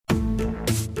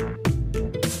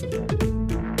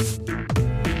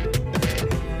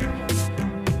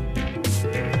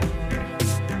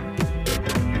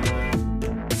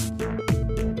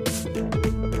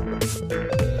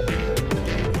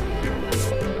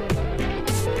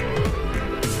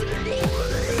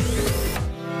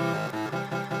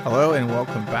and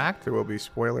welcome back. There will be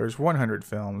spoilers, 100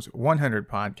 films, 100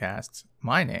 podcasts.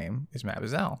 My name is Matt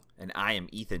Bazell. And I am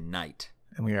Ethan Knight.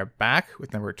 And we are back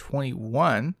with number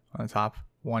 21 on the top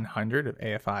 100 of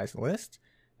AFI's list,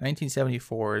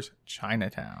 1974's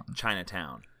Chinatown.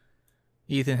 Chinatown.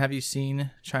 Ethan, have you seen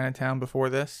Chinatown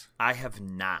before this? I have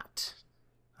not.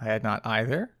 I had not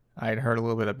either. I had heard a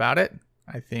little bit about it.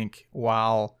 I think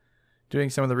while doing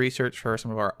some of the research for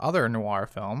some of our other noir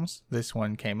films, this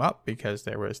one came up because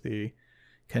there was the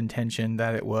contention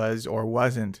that it was or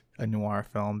wasn't a noir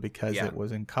film because it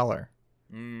was in color.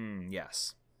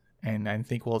 Yes. And I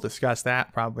think we'll discuss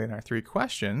that probably in our three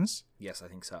questions. Yes, I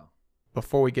think so.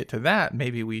 Before we get to that,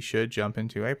 maybe we should jump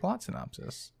into a plot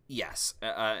synopsis. Yes.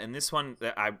 And this one,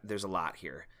 there's a lot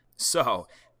here. So,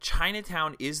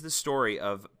 Chinatown is the story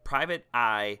of Private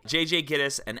Eye J.J.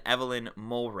 Gittes and Evelyn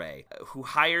Mulray, who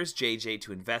hires J.J.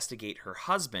 to investigate her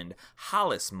husband,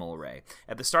 Hollis Mulray.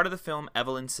 At the start of the film,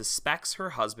 Evelyn suspects her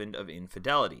husband of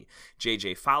infidelity.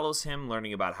 J.J. follows him,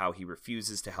 learning about how he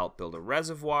refuses to help build a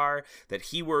reservoir that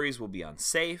he worries will be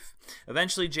unsafe.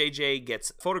 Eventually, J.J.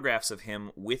 gets photographs of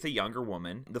him with a younger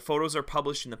woman. The photos are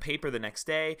published in the paper the next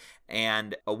day,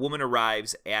 and a woman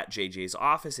arrives at J.J.'s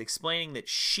office explaining that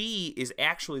she is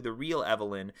actually the real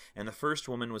Evelyn, and the first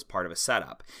woman was part of a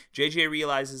setup. JJ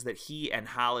realizes that he and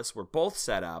Hollis were both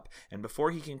set up, and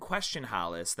before he can question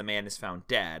Hollis, the man is found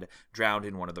dead, drowned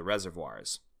in one of the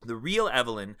reservoirs. The real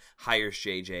Evelyn hires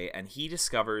JJ, and he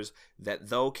discovers that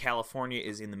though California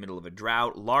is in the middle of a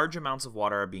drought, large amounts of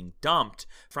water are being dumped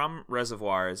from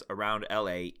reservoirs around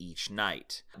LA each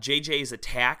night. JJ is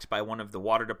attacked by one of the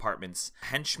water department's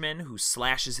henchmen who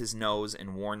slashes his nose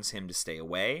and warns him to stay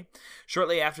away.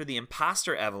 Shortly after, the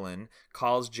imposter Evelyn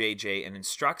calls JJ and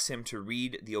instructs him to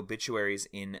read the obituaries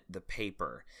in the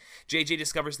paper. JJ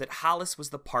discovers that Hollis was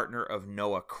the partner of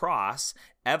Noah Cross,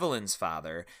 Evelyn's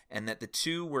father, and that the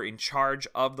two were in charge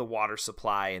of the water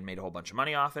supply and made a whole bunch of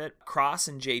money off it. Cross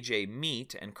and JJ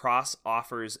meet, and Cross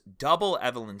offers double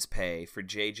Evelyn's pay for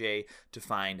JJ to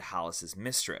find Hollis's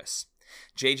mistress.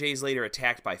 JJ is later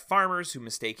attacked by farmers who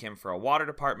mistake him for a water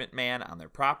department man on their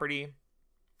property,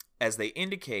 as they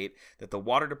indicate that the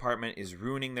water department is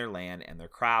ruining their land and their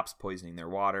crops, poisoning their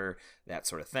water, that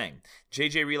sort of thing.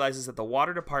 JJ realizes that the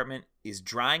water department is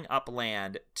drying up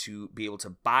land to be able to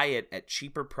buy it at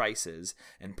cheaper prices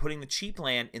and putting the cheap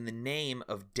land in the name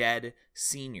of dead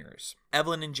seniors.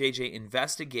 Evelyn and JJ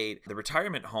investigate the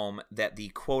retirement home that the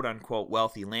quote-unquote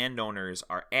wealthy landowners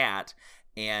are at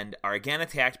and are again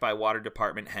attacked by water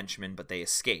department henchmen, but they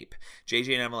escape.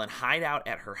 JJ and Evelyn hide out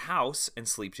at her house and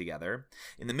sleep together.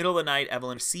 In the middle of the night,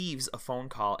 Evelyn receives a phone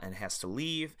call and has to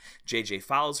leave. JJ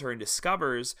follows her and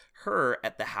discovers her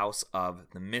at the house of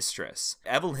the mistress.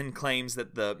 Evelyn claims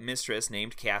that the mistress,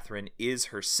 named Catherine, is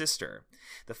her sister.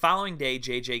 The following day,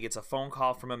 JJ gets a phone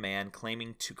call from a man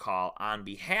claiming to call on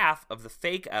behalf of the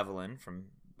fake Evelyn from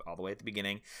all the way at the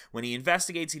beginning. When he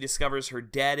investigates, he discovers her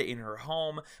dead in her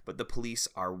home, but the police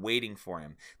are waiting for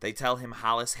him. They tell him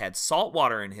Hollis had salt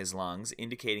water in his lungs,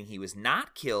 indicating he was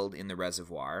not killed in the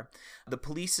reservoir. The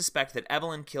police suspect that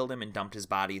Evelyn killed him and dumped his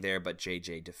body there, but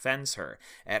JJ defends her.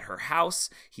 At her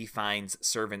house, he finds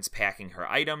servants packing her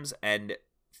items and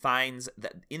finds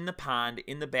that in the pond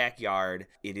in the backyard,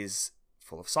 it is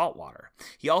full of salt water.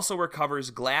 He also recovers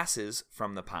glasses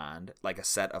from the pond, like a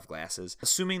set of glasses.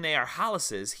 Assuming they are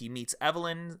Hollis's, he meets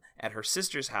Evelyn at her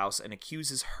sister's house and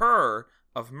accuses her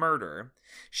of murder.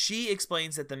 She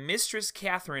explains that the mistress,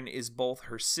 Catherine, is both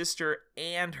her sister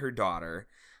and her daughter,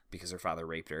 because her father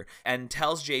raped her, and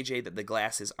tells JJ that the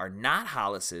glasses are not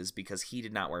Hollis's because he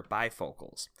did not wear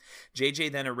bifocals.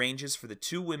 JJ then arranges for the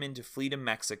two women to flee to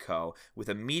Mexico with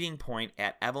a meeting point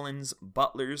at Evelyn's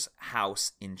butler's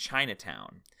house in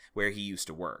Chinatown, where he used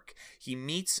to work. He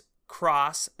meets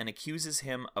Cross and accuses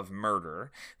him of murder.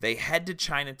 They head to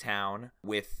Chinatown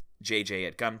with JJ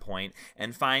at gunpoint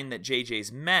and find that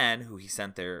JJ's men, who he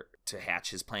sent there to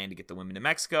hatch his plan to get the women to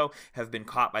Mexico, have been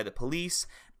caught by the police.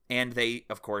 And they,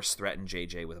 of course, threaten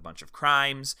JJ with a bunch of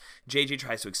crimes. JJ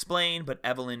tries to explain, but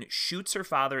Evelyn shoots her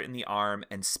father in the arm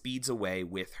and speeds away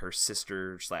with her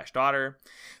sister/daughter.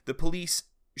 The police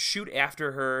shoot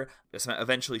after her,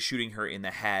 eventually shooting her in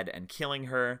the head and killing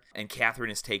her. And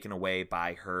Catherine is taken away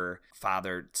by her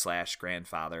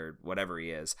father/grandfather, whatever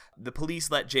he is. The police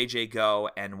let JJ go,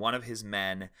 and one of his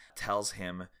men tells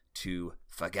him to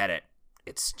forget it.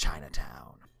 It's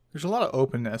Chinatown. There's a lot of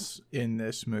openness in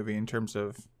this movie in terms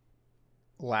of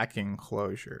lacking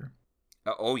closure.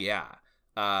 Oh yeah.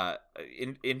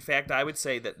 In fact, I would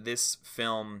say that this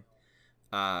film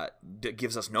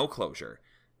gives us no closure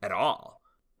at all,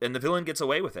 and the villain gets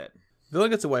away with it. The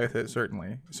villain gets away with it,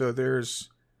 certainly. So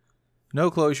there's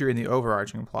no closure in the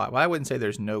overarching plot. But I wouldn't say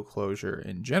there's no closure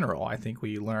in general. I think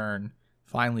we learn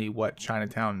finally what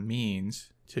Chinatown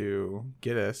means to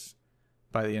Gittes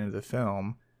by the end of the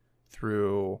film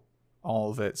through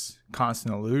all of its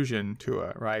constant allusion to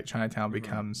it, right? Chinatown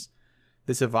becomes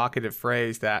this evocative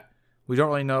phrase that we don't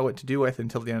really know what to do with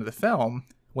until the end of the film,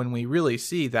 when we really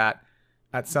see that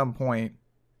at some point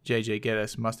J.J.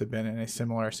 Gittes must have been in a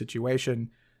similar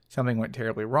situation. Something went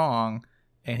terribly wrong,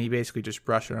 and he basically just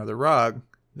brushed it under the rug,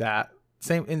 that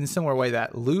same in a similar way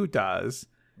that Lou does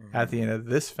at the end of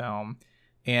this film,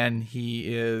 and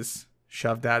he is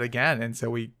shoved out again. And so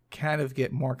we kind of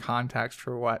get more context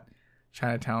for what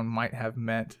Chinatown might have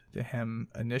meant to him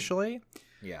initially.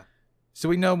 Yeah. So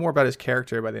we know more about his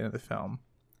character by the end of the film.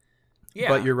 Yeah.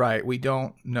 But you're right. We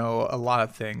don't know a lot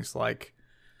of things. Like,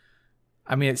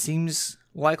 I mean, it seems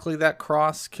likely that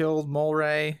Cross killed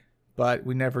Mulray, but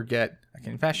we never get a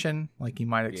confession like you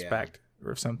might expect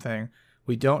or something.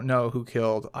 We don't know who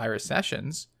killed Ira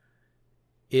Sessions.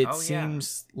 It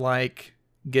seems like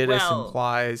Gittes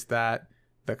implies that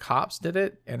the cops did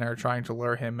it and are trying to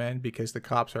lure him in because the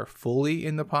cops are fully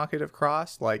in the pocket of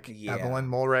Cross, like Evelyn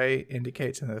Mulray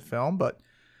indicates in the film, but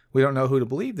we don't know who to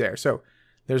believe there. So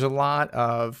there's a lot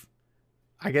of,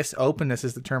 I guess, openness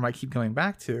is the term I keep going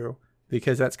back to,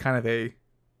 because that's kind of a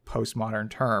postmodern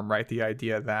term, right? The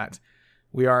idea that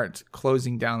we aren't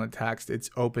closing down the text. It's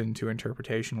open to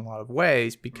interpretation in a lot of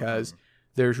ways because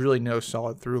there's really no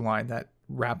solid through line that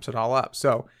wraps it all up.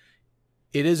 So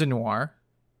it is a noir,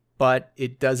 but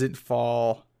it doesn't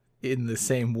fall in the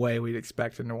same way we'd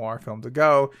expect a noir film to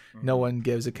go. No one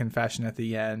gives a confession at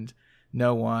the end.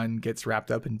 No one gets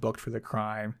wrapped up and booked for the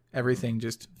crime. Everything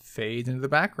just fades into the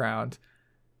background.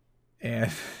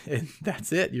 And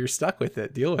that's it. You're stuck with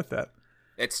it. Deal with it.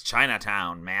 It's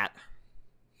Chinatown, Matt.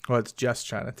 Well, it's just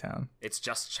Chinatown. It's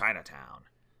just Chinatown.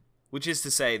 Which is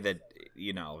to say that,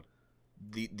 you know,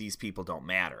 these people don't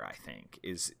matter, I think,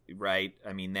 is right.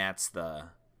 I mean, that's the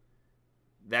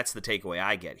takeaway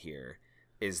I get here,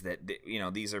 is that, you know,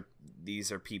 these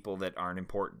are people that aren't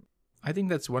important. I think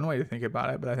that's one way to think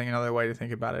about it, but I think another way to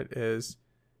think about it is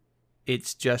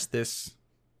it's just this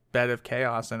bed of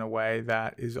chaos in a way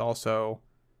that is also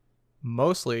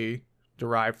mostly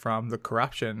derived from the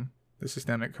corruption, the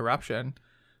systemic corruption,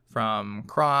 from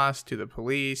Cross to the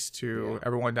police to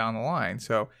everyone down the line.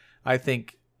 So I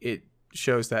think it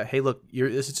shows that, hey, look,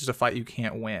 this is just a fight you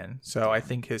can't win. So I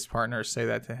think his partners say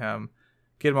that to him,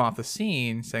 get him off the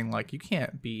scene, saying, like, you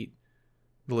can't beat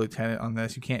the lieutenant on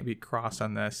this, you can't beat Cross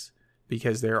on this,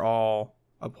 because they're all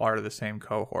a part of the same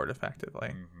cohort,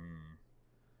 effectively.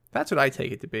 That's what I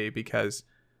take it to be, because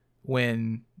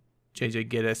when J.J.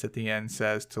 Gittes at the end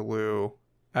says to Lou,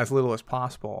 as little as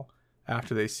possible,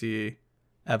 after they see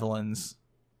Evelyn's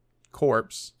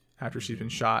corpse, after she's been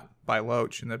shot by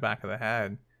Loach in the back of the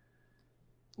head,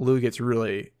 Lou gets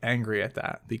really angry at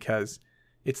that, because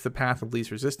it's the path of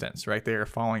least resistance, right? They are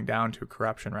falling down to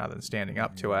corruption rather than standing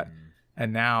up to it.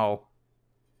 And now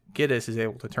Gittes is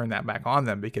able to turn that back on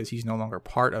them because he's no longer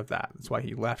part of that. That's why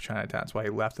he left Chinatown. That's why he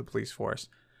left the police force.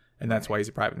 And that's why he's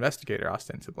a private investigator,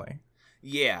 ostensibly.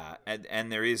 Yeah,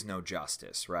 and there is no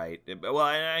justice, right? Well,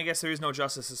 and I guess there is no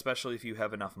justice, especially if you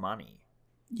have enough money.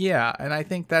 Yeah, and I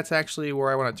think that's actually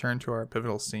where I want to turn to our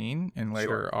pivotal scene and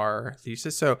later our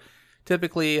thesis. So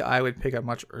typically I would pick a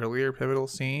much earlier pivotal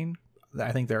scene.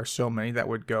 I think there are so many that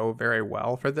would go very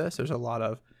well for this. There's a lot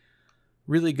of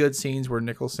really good scenes where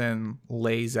Nicholson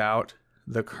lays out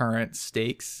the current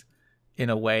stakes in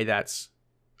a way that's,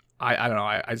 I don't know,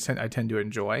 I tend to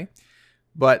enjoy.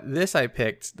 But this I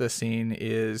picked, the scene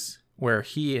is where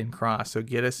he and Cross, so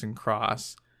Gittes and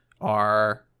Cross,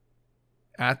 are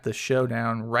at the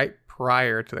showdown right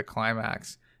prior to the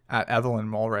climax at Evelyn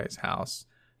Mulray's house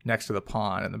next to the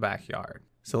pond in the backyard.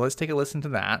 So let's take a listen to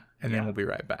that, and then we'll be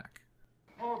right back.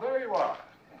 Oh, there you are.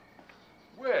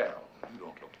 Well, you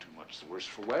don't look too much the worse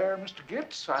for wear, Mr.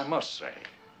 Gittes, I must say.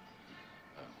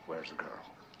 Where's the girl?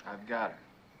 I've got her.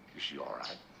 Is she all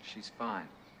right? She's fine.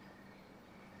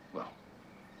 Well,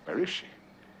 where is she?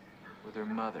 With her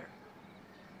mother.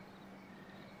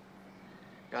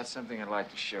 Got something I'd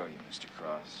like to show you, Mr.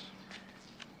 Cross.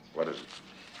 What is it?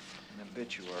 An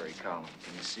obituary column.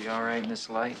 Can you see all right in this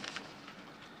light?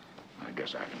 I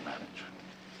guess I can manage.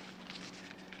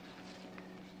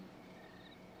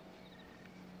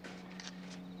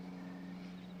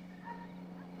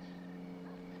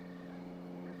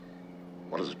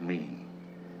 What does it mean?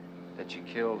 That you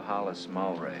killed Hollis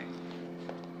Mulray.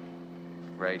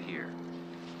 Right here.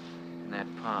 In that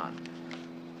pond.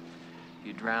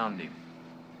 You drowned him.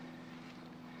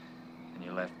 And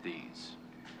you left these.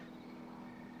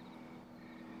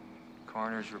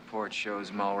 Coroner's report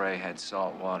shows Mulray had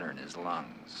salt water in his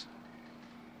lungs.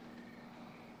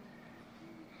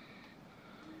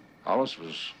 Hollis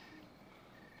was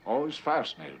always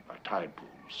fascinated by tide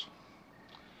pools.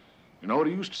 You know what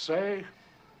he used to say?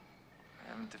 I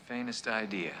haven't the faintest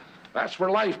idea. That's where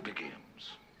life begins.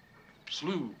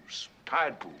 Sloughs,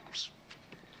 tide pools.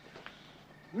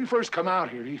 When we first come out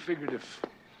here, he figured if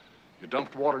you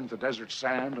dumped water into the desert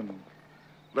sand and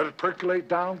let it percolate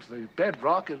down to the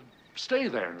bedrock, it'd stay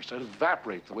there instead of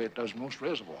evaporate the way it does most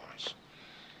reservoirs.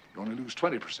 You only lose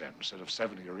 20% instead of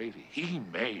 70 or 80. He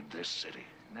made this city.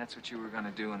 And that's what you were going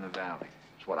to do in the valley.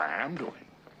 That's what I am doing.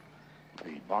 If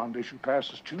the bond issue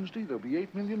passes Tuesday, there'll be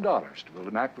 $8 million to build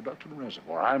an aqueduct and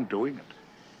reservoir. I'm doing it.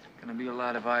 Going to be a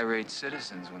lot of irate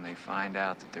citizens when they find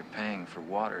out that they're paying for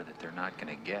water that they're not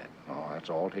going to get. Oh, that's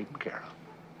all taken care of.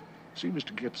 See,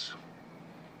 Mr. Gibbs,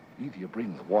 either you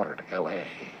bring the water to L.A.,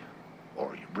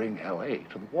 or you bring L.A.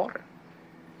 to the water.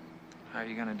 How are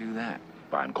you going to do that?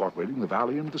 By incorporating the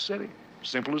valley into the city.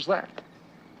 Simple as that.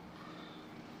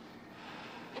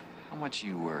 How much are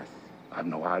you worth? I've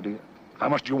no idea. How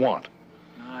much do you want?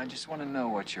 No, I just want to know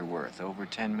what you're worth. Over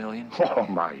 10 million? Oh,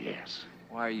 my, yes.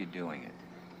 Why are you doing it?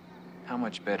 How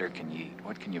much better can you eat?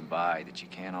 What can you buy that you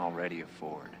can't already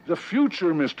afford? The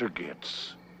future, Mr.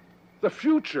 Gitz. The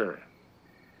future.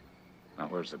 Now,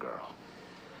 where's the girl?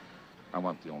 I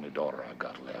want the only daughter I've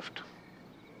got left.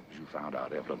 As you found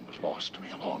out, Evelyn was lost to me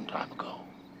a long time ago.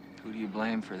 Who do you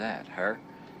blame for that? Her?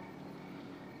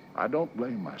 I don't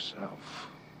blame myself.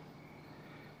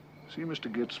 See, Mr.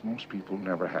 Gitz, most people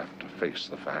never have to face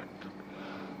the fact that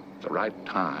at the right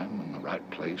time and the right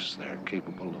place, they're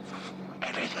capable of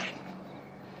anything.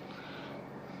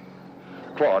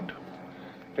 Claude,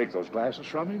 take those glasses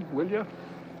from me, will you?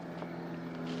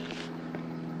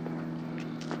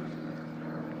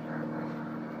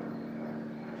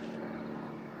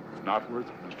 Not worth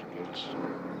it, Mr. Gitz.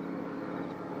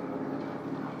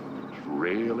 It's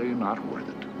really not worth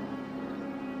it.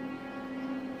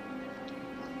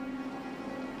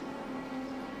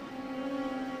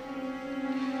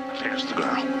 There's the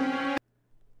girl.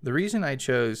 The reason I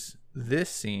chose this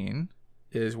scene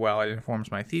is, well, it informs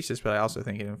my thesis, but I also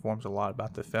think it informs a lot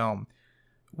about the film,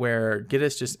 where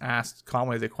Gittes just asked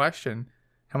calmly the question,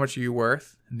 how much are you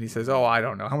worth? And he says, oh, I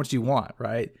don't know. How much do you want,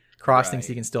 right? Cross thinks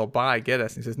he can still buy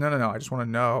Gittes. And he says, no, I just want to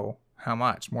know how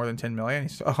much. More than 10 million? He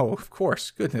says, oh, of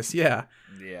course. Goodness, yeah.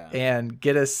 Yeah. And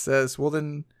Gittes says, well,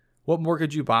 then what more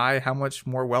could you buy? How much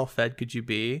more well-fed could you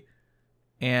be?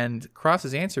 And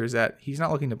Cross's answer is that he's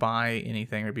not looking to buy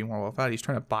anything or be more well-fed. He's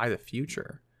trying to buy the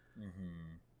future.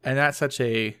 Mm-hmm. And that's such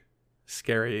a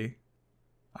scary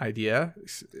idea,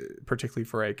 particularly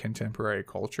for a contemporary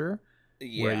culture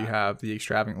where you have the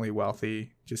extravagantly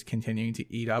wealthy just continuing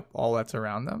to eat up all that's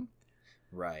around them.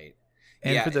 Right.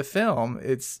 And for the film,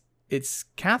 it's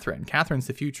Catherine. Catherine's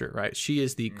the future, right? She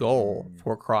is the goal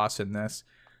for Cross in this.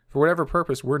 For whatever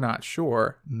purpose, we're not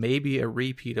sure. Maybe a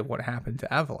repeat of what happened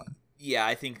to Evelyn. Yeah,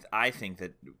 I think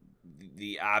that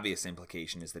the obvious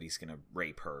implication is that he's going to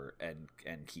rape her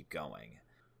and keep going.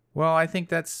 Well, I think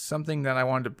that's something that I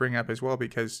wanted to bring up as well,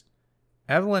 because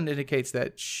Evelyn indicates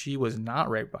that she was not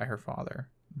raped by her father,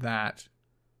 that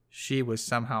she was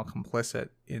somehow complicit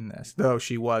in this, though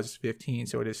she was 15,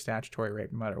 so it is statutory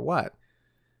rape no matter what.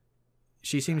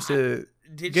 She seems to...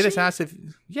 Gittes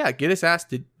asked,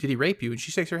 did he rape you? And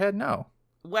she shakes her head, no.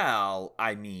 Well,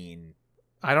 I mean...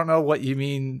 I don't know what you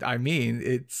mean. I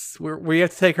mean, we have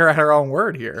to take her at her own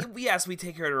word here. Yes, we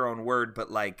take her at her own word,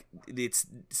 but like it's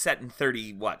set in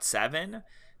 7.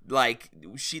 Like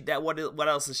what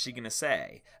else is she gonna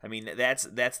say? I mean, that's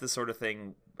the sort of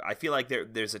thing. I feel like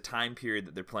there's a time period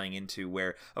that they're playing into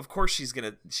where, of course, she's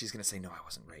gonna say no, I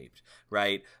wasn't raped,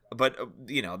 right? But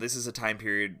this is a time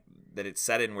period that it's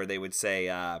set in where they would say,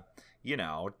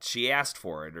 she asked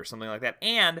for it or something like that,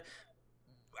 and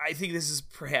I think this is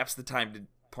perhaps the time to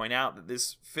point out that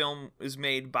this film is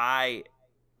made by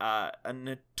a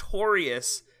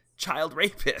notorious child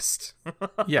rapist.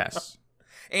 Yes.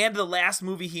 And the last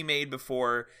movie he made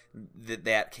before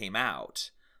that came out,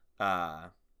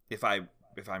 if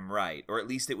I'm right, or at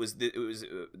least it was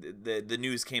the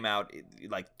news came out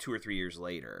like 2 or 3 years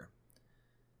later.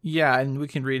 Yeah, and we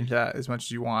can read into that as much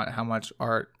as you want, how much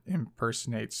art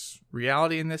impersonates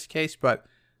reality in this case, but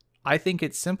I think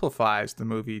it simplifies the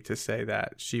movie to say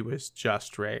that she was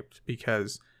just raped,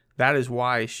 because that is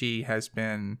why she has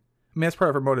been... I mean, that's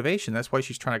part of her motivation. That's why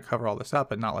she's trying to cover all this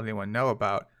up and not let anyone know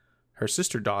about her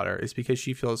sister daughter, is because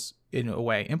she feels, in a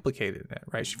way, implicated in it,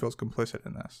 right? She feels complicit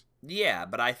in this. Yeah,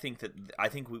 but I think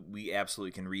we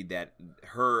absolutely can read that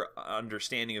her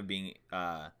understanding of being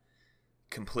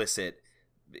complicit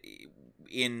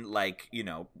in like,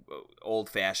 old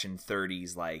fashioned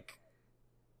 30s, like,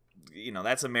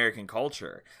 that's American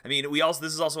culture. I mean,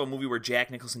 this is also a movie where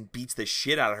Jack Nicholson beats the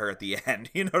shit out of her at the end.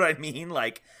 You know what I mean?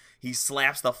 Like, he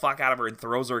slaps the fuck out of her and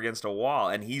throws her against a wall,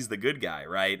 and he's the good guy,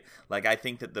 right? Like, I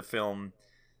think that the film,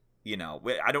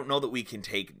 I don't know that we can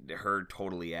take her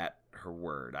totally at her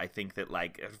word. I think that,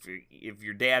 like, if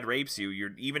your dad rapes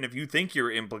you, even if you think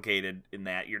you're implicated in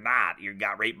that, you're not. You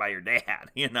got raped by your dad,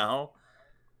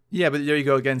 Yeah, but there you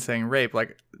go again saying rape.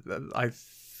 Like, I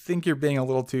think you're being a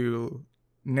little too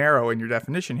narrow in your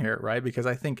definition here, right? Because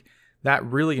I think that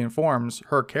really informs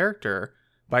her character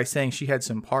by saying she had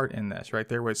some part in this, right?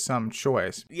 There was some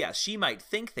choice. Yeah, she might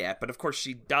think that, but of course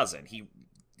she doesn't.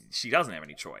 She doesn't have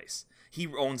any choice. He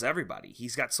owns everybody.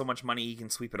 He's got so much money he can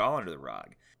sweep it all under the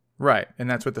rug. Right, and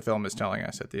that's what the film is telling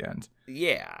us at the end.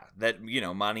 Yeah, that,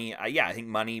 money, I think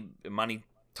money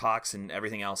talks and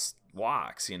everything else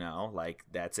walks, like,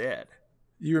 that's it.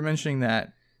 You were mentioning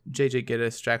that J.J.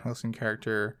 Gittes, Jack Nicholson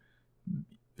character,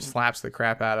 slaps the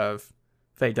crap out of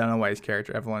Faye Dunaway's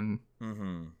character, Evelyn.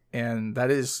 Mm-hmm. And that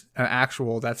is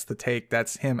that's the take.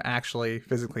 That's him actually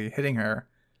physically hitting her,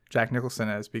 Jack Nicholson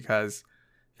is, because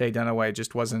Faye Dunaway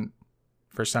just wasn't,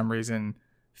 for some reason,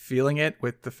 feeling it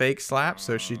with the fake slap.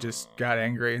 So she just got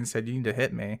angry and said, "You need to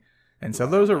hit me." And so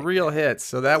those are real hits.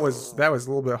 So that was a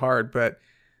little bit hard, but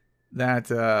that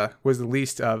was the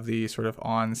least of the sort of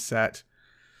on-set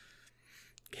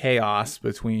chaos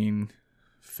between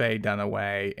Faye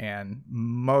Dunaway and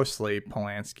mostly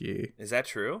Polanski. Is that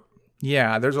true?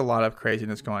 Yeah, there's a lot of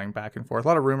craziness going back and forth. A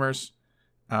lot of rumors.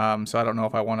 So I don't know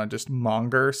if I want to just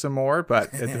monger some more,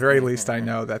 but at the very least, I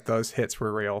know that those hits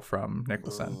were real from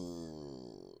Nicholson.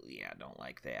 Ooh, yeah, I don't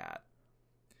like that.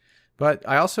 But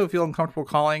I also feel uncomfortable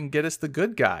calling Gittes the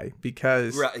good guy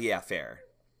because yeah, fair.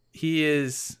 He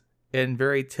is in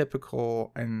very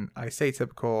typical, and I say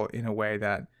typical in a way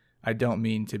that I don't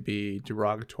mean to be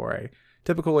derogatory,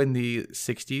 typical in the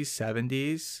 60s,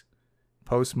 70s,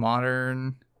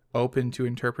 postmodern, open to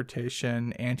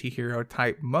interpretation, anti-hero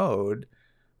type mode,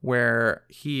 where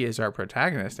he is our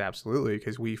protagonist, absolutely,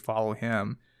 because we follow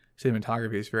him.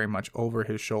 Cinematography is very much over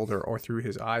his shoulder or through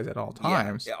his eyes at all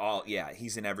times. Yeah,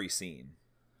 he's in every scene.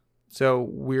 So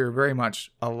we're very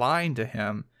much aligned to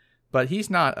him, but he's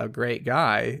not a great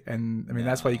guy. And I mean,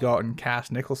 that's why you go out and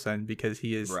cast Nicholson, because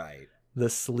he is the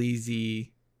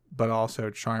sleazy but also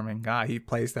charming guy. He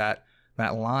plays that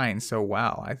line so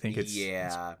well. I think it's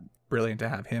brilliant to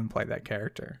have him play that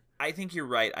character. I think you're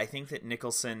right. I think that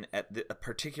Nicholson,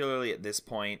 particularly at this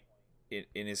point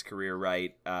in his career,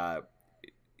 right,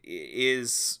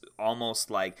 is almost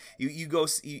like you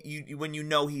when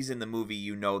he's in the movie,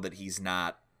 you know that he's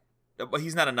not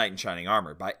a knight in shining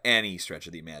armor by any stretch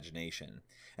of the imagination.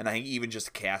 And I think even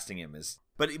just casting him is,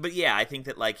 but yeah, I think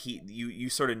that like you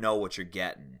sort of know what you're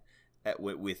getting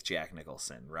with Jack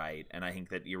Nicholson, right? And I think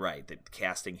that you're right that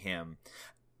casting him,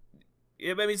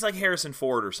 I mean, it's like Harrison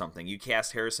Ford or something. You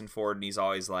cast Harrison Ford and he's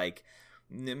always like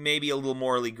maybe a little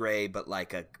morally gray, but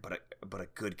like a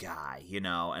good guy,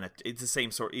 and it's the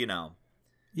same sort,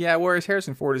 Yeah, whereas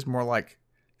Harrison Ford is more like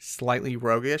slightly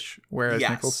roguish, whereas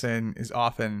Nicholson is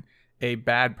often a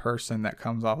bad person that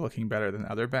comes off looking better than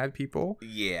other bad people.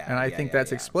 Yeah. And I think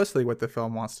that's explicitly what the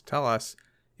film wants to tell us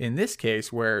in this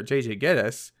case, where J.J.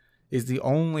 Gittes is the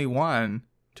only one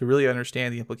to really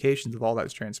understand the implications of all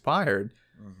that's transpired,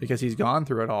 because he's gone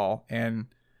through it all. And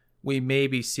we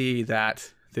maybe see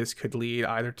that this could lead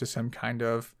either to some kind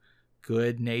of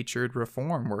good-natured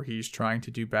reform where he's trying to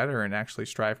do better and actually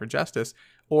strive for justice,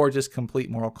 or just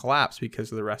complete moral collapse because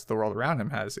the rest of the world around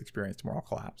him has experienced moral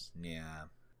collapse. Yeah.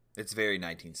 It's very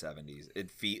 1970s.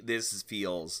 This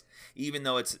feels, even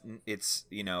though it's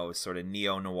sort of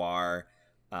neo-noir,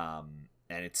 and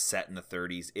it's set in the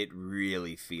 30s, it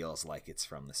really feels like it's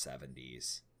from the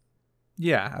 70s.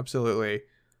 Yeah, absolutely.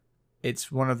 It's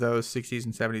one of those 60s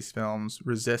and 70s films,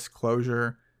 resists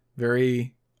closure,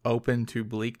 very open to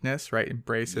bleakness, right?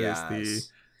 Embraces the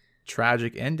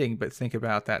tragic ending, but think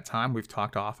about that time. We've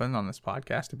talked often on this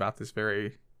podcast about this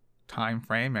very time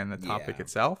frame and the topic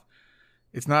itself.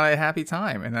 It's not a happy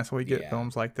time, and that's why we get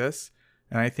films like this.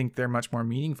 And I think they're much more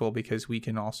meaningful because we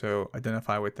can also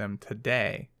identify with them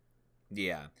today.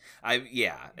 Yeah,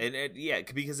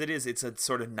 because it's a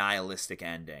sort of nihilistic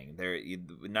ending.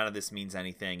 None of this means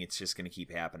anything. It's just going to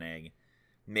keep happening.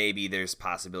 Maybe there's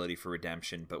possibility for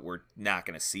redemption, but we're not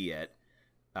going to see it.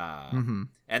 And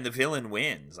the villain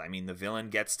wins. I mean, the villain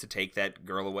gets to take that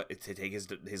girl away, to take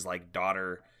his like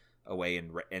daughter away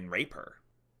and rape her.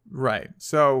 Right.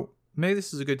 So maybe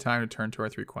this is a good time to turn to our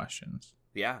 3 questions.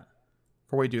 Yeah.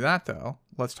 Before we do that, though,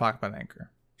 let's talk about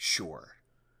Anchor. Sure.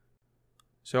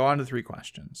 So on to 3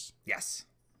 questions. Yes.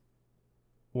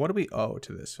 What do we owe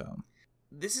to this film?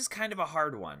 This is kind of a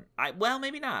hard one. Well,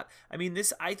 maybe not. I mean,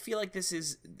 I feel like this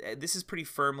is pretty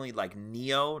firmly like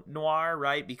neo-noir,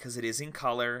 right? Because it is in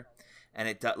color,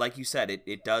 and like you said,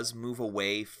 it does move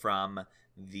away from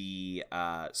the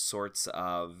sorts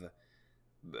of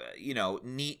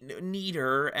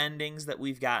neater endings that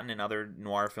we've gotten in other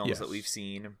noir films that we've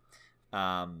seen.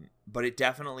 But it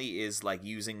definitely is like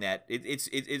using that. It's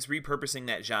repurposing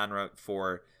that genre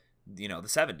for the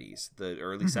 70s, the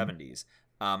early 70s.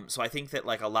 So I think that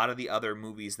like a lot of the other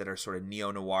movies that are sort of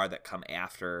neo-noir that come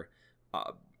after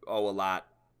owe a lot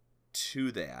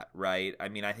to that, right? I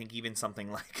mean, I think even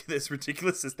something like this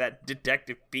ridiculous as that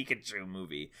Detective Pikachu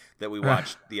movie that we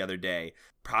watched the other day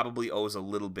probably owes a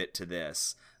little bit to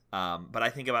this. But I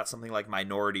think about something like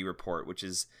Minority Report, which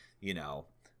is,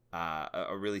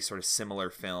 a really sort of similar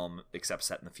film except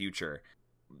set in the future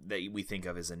that we think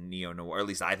of as a neo-noir, or at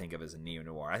least I think of as a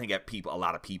neo-noir. I think a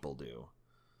lot of people do.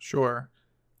 Sure.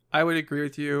 I would agree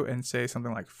with you and say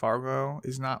something like Fargo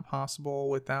is not possible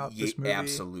without this movie.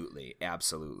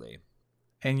 Absolutely.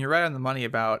 And you're right on the money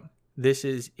about this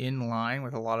is in line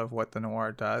with a lot of what the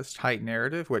noir does. Tight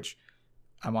narrative, which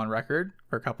I'm on record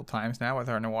for a couple times now with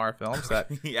our noir films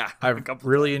that I've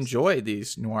really enjoyed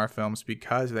these noir films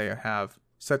because they have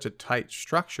such a tight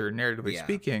structure, narratively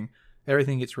speaking.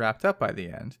 Everything gets wrapped up by the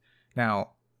end.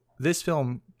 Now, this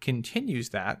film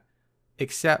continues that,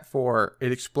 except for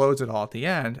it explodes it all at the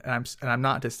end, and I'm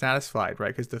not dissatisfied,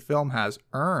 right? Because the film has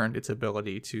earned its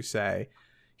ability to say,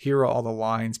 here are all the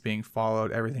lines being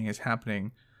followed, everything is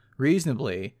happening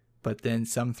reasonably, but then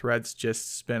some threads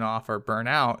just spin off or burn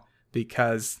out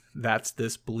because that's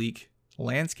this bleak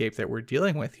landscape that we're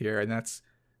dealing with here, and that's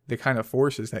the kind of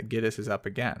forces that Gittes is up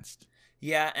against.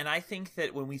 Yeah, and I think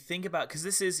that when we think about, because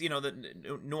this is,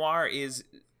 the noir is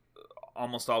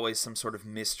almost always some sort of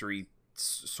mystery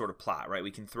sort of plot, right?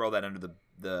 We can throw that under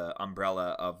the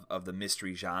umbrella of the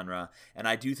mystery genre, and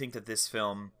I do think that this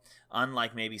film,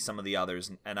 unlike maybe some of the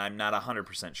others, and I'm not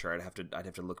 100% sure, I'd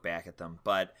have to look back at them,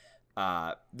 but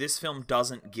this film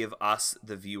doesn't give us,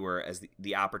 the viewer, as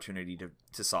the opportunity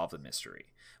to solve the mystery.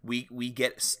 We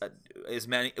get as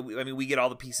many. I mean, we get all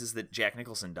the pieces that Jack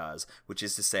Nicholson does, which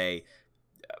is to say,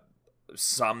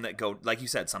 some that go, like you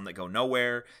said, some that go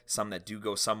nowhere, some that do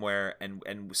go somewhere,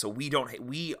 and so we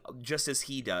just as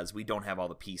he does, we don't have all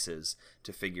the pieces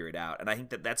to figure it out. And I think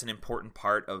that that's an important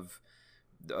part of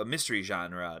the mystery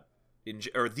genre,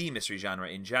 or the mystery genre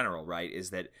in general, right? Is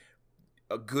that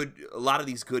a lot of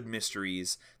these good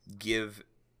mysteries give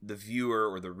the viewer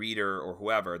or the reader or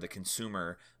whoever, the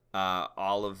consumer,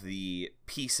 all of the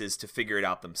pieces to figure it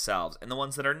out themselves, and the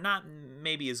ones that are not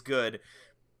maybe as good,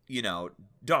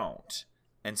 don't,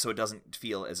 and so it doesn't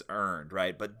feel as earned,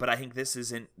 right? But I think this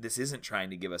isn't trying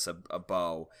to give us a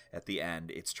bow at the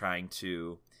end. It's trying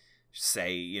to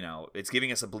say, it's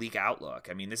giving us a bleak outlook.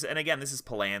 I mean, this is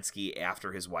Polanski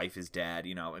after his wife is dead.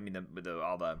 I mean,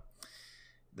 all the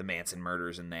Manson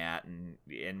murders and that, and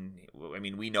I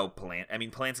mean, we know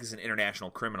Polanski's an international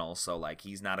criminal, so like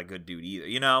he's not a good dude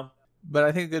either, But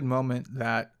I think a good moment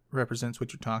that represents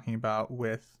what you're talking about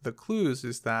with the clues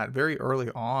is that very early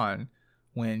on,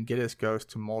 when Gittes goes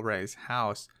to Mulray's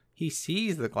house, he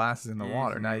sees the glasses in the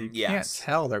water. Now you can't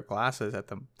tell they're glasses at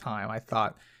the time. I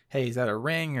thought, hey, is that a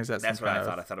ring? Or is that That's some what kind I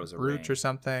thought. of I thought it was a brooch ring or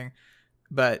something?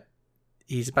 But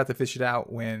he's about to fish it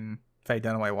out when Faye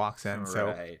Dunaway walks in,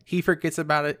 so he forgets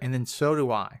about it, and then so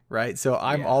do I, right? So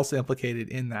I'm also implicated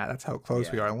in that. That's how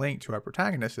close we are linked to our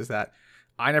protagonist, is that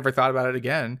I never thought about it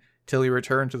again till he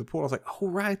returned to the pool. I was like, oh,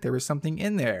 right, there was something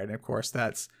in there. And of course,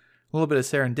 that's a little bit of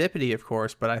serendipity, of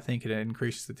course, but I think it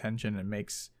increases the tension and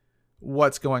makes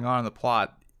what's going on in the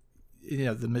plot,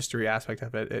 the mystery aspect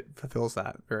of it, it fulfills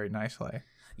that very nicely.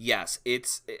 Yes,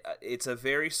 it's a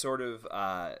very sort of,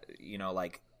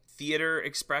 like theater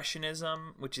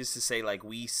expressionism, which is to say, like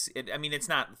it's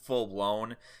not full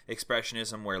blown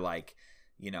expressionism where like,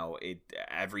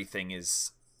 everything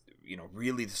is,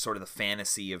 really sort of the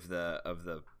fantasy of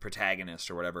the protagonist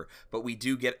or whatever, but we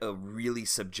do get a really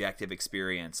subjective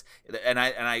experience. And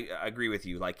I agree with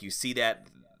you. Like, you see that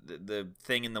the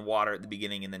thing in the water at the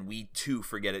beginning, and then we too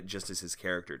forget it just as his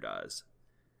character does.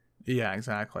 Yeah,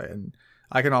 exactly. And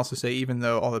I can also say, even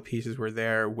though all the pieces were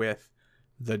there with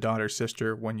the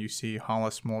daughter-sister, when you see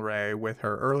Hollis Mulray with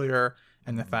her earlier,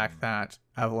 and the fact that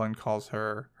Evelyn calls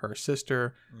her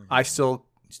sister, I still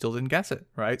didn't guess it,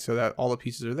 right? So that all the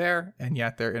pieces are there, and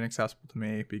yet they're inaccessible to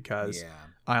me because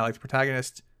I, like the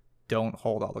protagonist, don't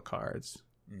hold all the cards.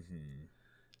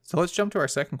 So let's jump to our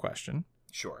second question.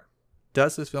 Sure.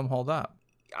 Does this film hold up?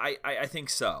 I think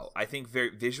so. I think very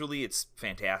visually it's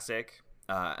fantastic.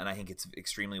 and I think it's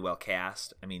extremely well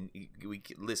cast. I mean,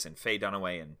 listen, Faye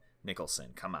Dunaway and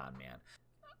Nicholson, come on, man.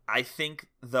 I think,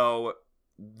 though,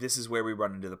 this is where we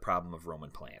run into the problem of Roman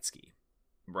Polanski,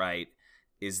 right?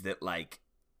 Is that, like,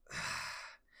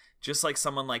 just like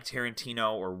someone like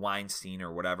Tarantino or Weinstein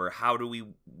or whatever, how do we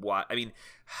watch? I mean,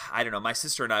 I don't know. My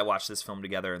sister and I watched this film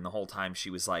together, and the whole time she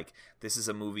was like, this is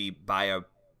a movie by a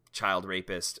child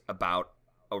rapist about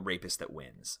a rapist that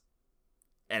wins.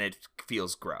 And it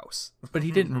feels gross. But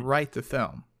he didn't write the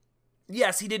film.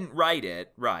 Yes, he didn't write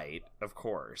it, right, of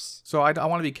course. So I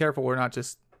want to be careful we're not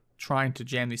just trying to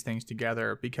jam these things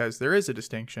together, because there is a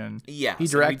distinction. Yes. He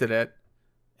directed it,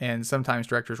 and sometimes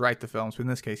directors write the films, but in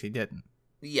this case he didn't.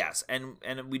 Yes, and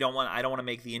I don't want to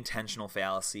make the intentional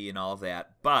fallacy and all of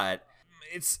that, but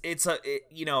it's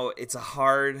a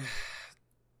hard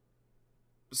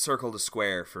circle to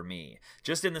square for me.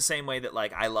 Just in the same way that,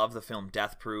 like, I love the film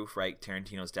Death Proof, right?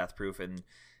 Tarantino's Death Proof, and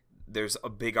there's a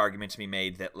big argument to be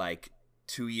made that, like,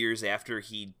 2 years after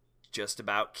he just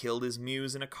about killed his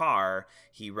muse in a car,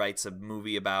 he writes a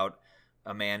movie about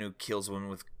a man who kills one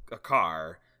with a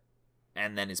car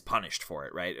and then is punished for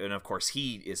it, right? And of course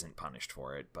he isn't punished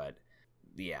for it, but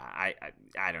yeah,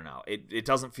 I don't know. It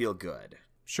doesn't feel good.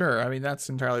 Sure, I mean, that's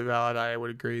entirely valid. I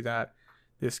would agree that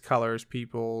this colors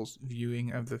people's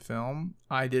viewing of the film.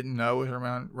 I didn't know it was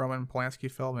a Roman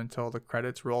Polanski film until the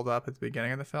credits rolled up at the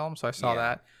beginning of the film, so I saw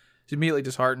that. I was immediately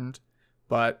disheartened,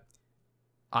 but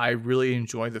I really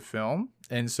enjoy the film,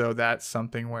 and so that's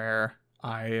something where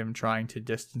I am trying to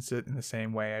distance it in the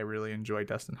same way I really enjoy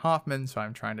Dustin Hoffman, so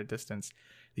I'm trying to distance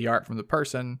the art from the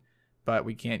person, but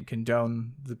we can't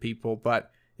condone the people.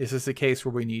 But is this a case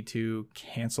where we need to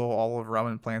cancel all of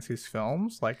Roman Polanski's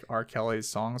films? Like R. Kelly's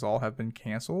songs all have been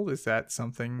canceled? Is that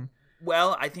something?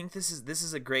 Well, I think this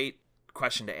is a great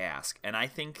question to ask, and I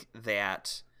think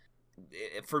that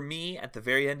for me, at the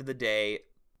very end of the day,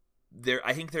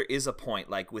 I think there is a point,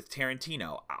 like with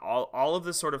Tarantino, all of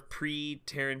the sort of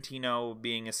pre-Tarantino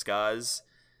being a scuzz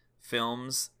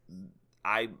films,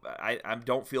 I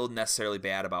don't feel necessarily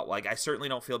bad about. Like, I certainly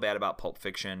don't feel bad about Pulp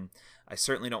Fiction. I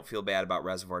certainly don't feel bad about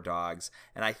Reservoir Dogs.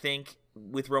 And I think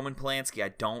with Roman Polanski,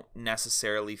 I don't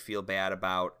necessarily feel bad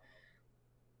about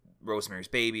Rosemary's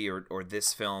Baby or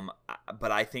this film.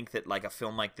 But I think that, like, a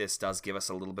film like this does give us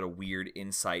a little bit of weird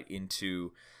insight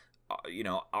into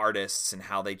artists and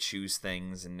how they choose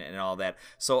things and all that.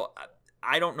 So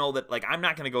I don't know that, like, I'm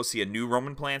not going to go see a new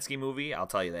Roman Polanski movie, I'll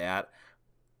tell you that.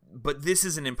 But this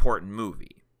is an important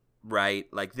movie, right?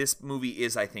 Like, this movie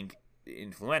is, I think,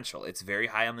 influential. It's very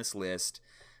high on this list.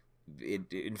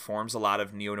 It informs a lot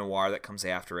of neo-noir that comes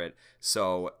after it.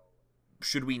 So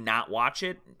should we not watch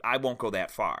it? I won't go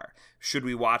that far. Should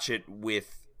we watch it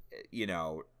with,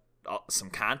 some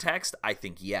context? I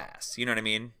think yes. You know what I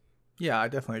mean? Yeah, I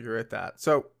definitely agree with that.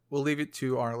 So we'll leave it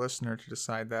to our listener to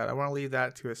decide that. I want to leave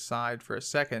that to a side for a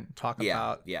second, talk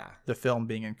about the film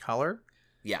being in color.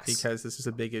 Yes. Because this is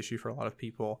a big issue for a lot of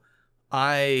people.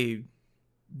 I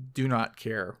do not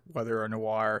care whether a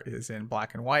noir is in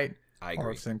black and white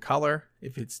or if it's in color.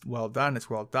 If it's well done,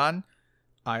 it's well done.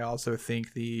 I also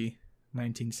think the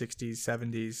 1960s,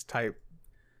 70s type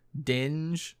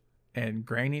dinge and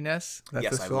graininess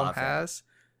that this film has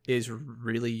is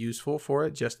really useful for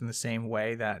it, just in the same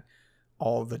way that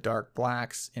all of the dark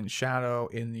blacks and shadow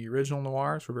in the original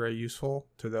noirs were very useful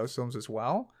to those films as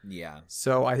well. Yeah.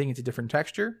 So I think it's a different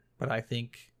texture, but I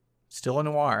think still a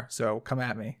noir. So come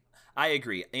at me. I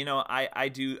agree. I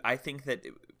do. I think that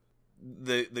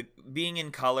the being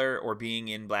in color or being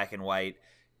in black and white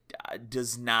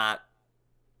does not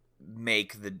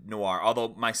make the noir.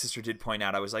 Although my sister did point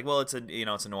out, I was like, well, it's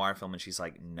a noir film, and she's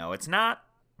like, no, it's not.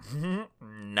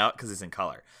 No, because it's in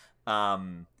color.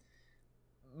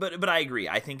 But I agree.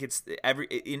 I think it's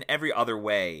in every other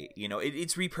way.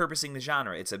 It's repurposing the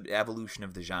genre. It's an evolution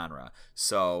of the genre.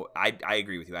 So I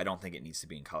agree with you. I don't think it needs to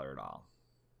be in color at all,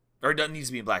 or it doesn't need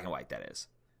to be in black and white. That is.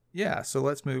 Yeah. So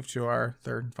let's move to our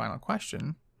third and final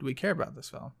question. Do we care about this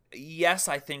film? Yes,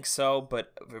 I think so.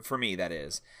 But for me, that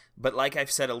is. But like I've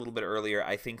said a little bit earlier,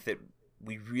 I think that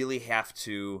we really have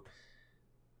to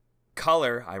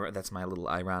color. That's my little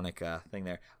ironic thing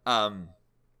there.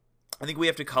 I think we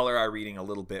have to color our reading a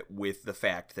little bit with the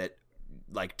fact that,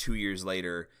 like, 2 years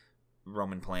later,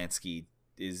 Roman Polanski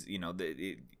is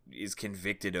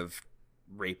convicted of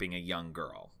raping a young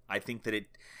girl. I think that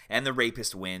and the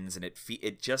rapist wins, and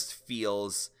it just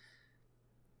feels.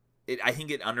 I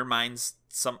think it undermines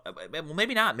some. Well,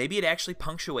 maybe not. Maybe it actually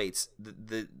punctuates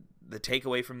the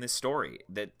takeaway from this story,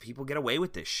 that people get away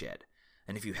with this shit,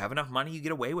 and if you have enough money, you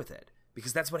get away with it,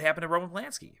 because that's what happened to Roman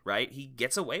Polanski, right? He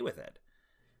gets away with it.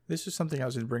 This is something I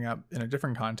was going to bring up in a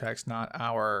different context, not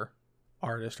our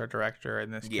artist or director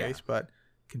in this Yeah. case, but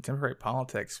contemporary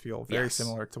politics feel very Yes.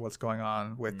 similar to what's going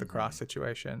on with the Cross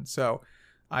situation. So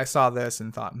I saw this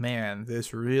and thought, man,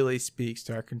 this really speaks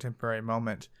to our contemporary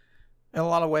moment in a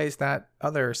lot of ways that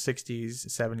other 60s,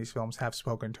 70s films have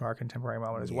spoken to our contemporary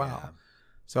moment as well.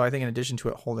 So I think in addition to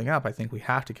it holding up, I think we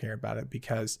have to care about it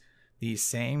because these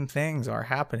same things are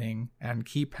happening and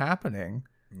keep happening.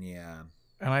 Yeah.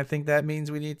 And I think that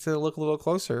means we need to look a little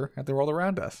closer at the world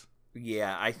around us.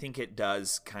 Yeah, I think it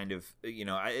does kind of,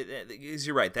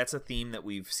 you're right. That's a theme that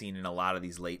we've seen in a lot of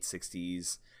these late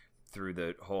 60s through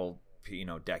the whole,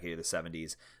 decade of the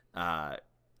 70s.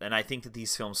 And I think that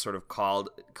these films sort of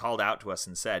called out to us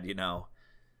and said,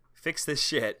 fix this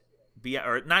shit.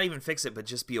 Or not even fix it, but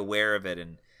just be aware of it.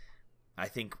 And I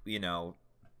think,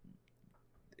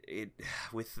 it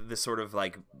with the sort of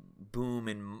like boom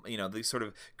and, the sort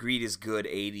of greed is good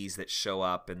 80s that show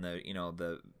up in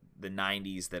the, the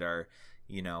 90s that are,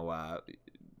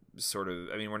 sort of,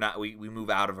 I mean, we move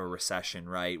out of a recession,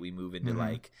 right? We move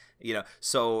into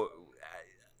so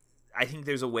I think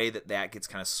there's a way that gets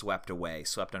kind of swept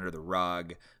under the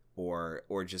rug or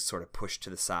just sort of pushed to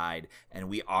the side. And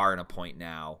we are in a point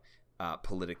now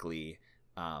politically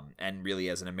and really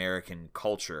as an American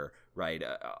culture, right,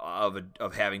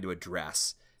 of having to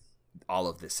address all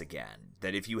of this again.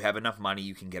 That if you have enough money,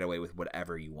 you can get away with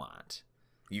whatever you want.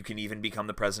 You can even become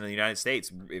the president of the United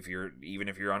States if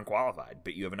you're unqualified,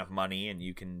 but you have enough money and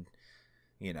you can,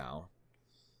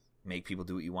 make people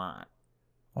do what you want.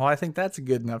 Well, I think that's a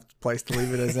good enough place to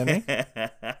leave it as any.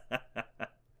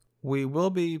 We will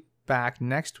be back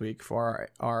next week for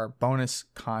our bonus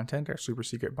content, our super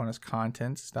secret bonus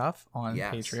content stuff on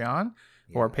Patreon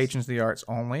for patrons of the arts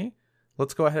only.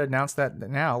 Let's go ahead and announce that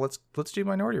now. Let's do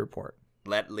Minority Report.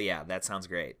 That sounds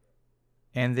great.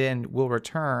 And then we'll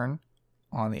return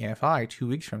on the AFI 2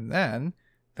 weeks from then.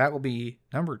 That will be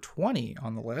number 20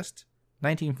 on the list,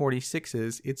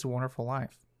 1946's It's a Wonderful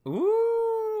Life.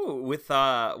 Ooh, with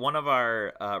one of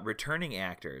our returning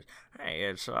actors. Hey,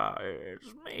 it's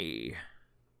me.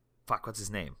 Fuck, what's his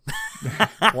name?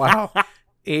 Wow.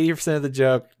 80% of the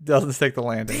joke doesn't stick the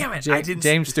landing. Damn it,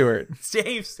 James Stewart.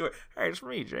 James Stewart. Hey, it's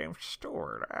me, James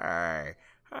Stewart. Hi.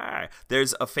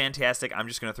 There's a fantastic, I'm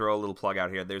just going to throw a little plug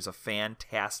out here. There's a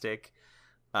fantastic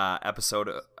episode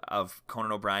of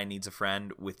Conan O'Brien Needs a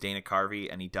Friend with Dana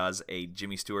Carvey, and he does a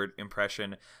Jimmy Stewart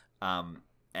impression.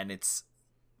 And it's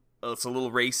a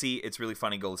little racy. It's really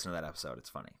funny. Go listen to that episode. It's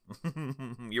funny.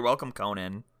 You're welcome,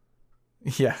 Conan.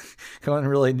 Yeah, Conan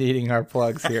really needing our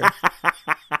plugs here.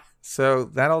 So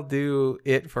that'll do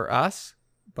it for us.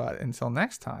 But until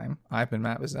next time, I've been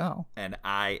Matt Bazell. And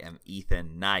I am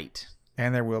Ethan Knight.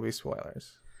 And there will be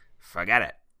spoilers. Forget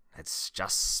it. It's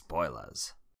just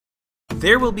spoilers.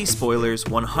 There Will Be Spoilers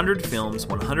 100 Films,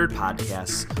 100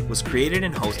 Podcasts was created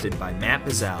and hosted by Matt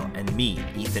Bazell and me,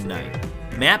 Ethan Knight.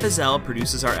 Matt Bazell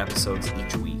produces our episodes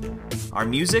each week. Our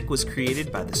music was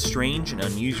created by the strange and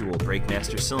unusual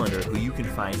Breakmaster Cylinder, who you can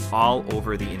find all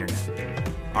over the internet.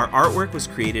 Our artwork was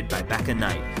created by Becca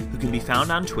Knight, who can be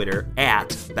found on Twitter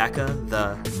at Becca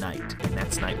the Knight, and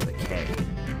that's Knight with a K.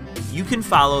 You can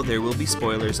follow There Will Be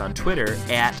Spoilers on Twitter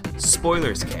at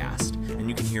SpoilersCast, and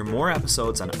you can hear more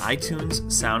episodes on iTunes,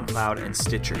 SoundCloud, and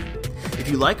Stitcher. If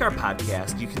you like our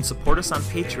podcast, you can support us on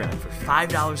Patreon for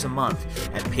 $5 a month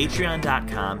at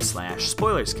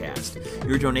patreon.com/spoilerscast.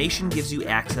 Your donation gives you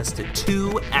access to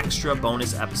 2 extra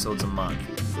bonus episodes a month.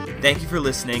 Thank you for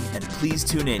listening, and please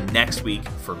tune in next week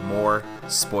for more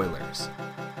spoilers.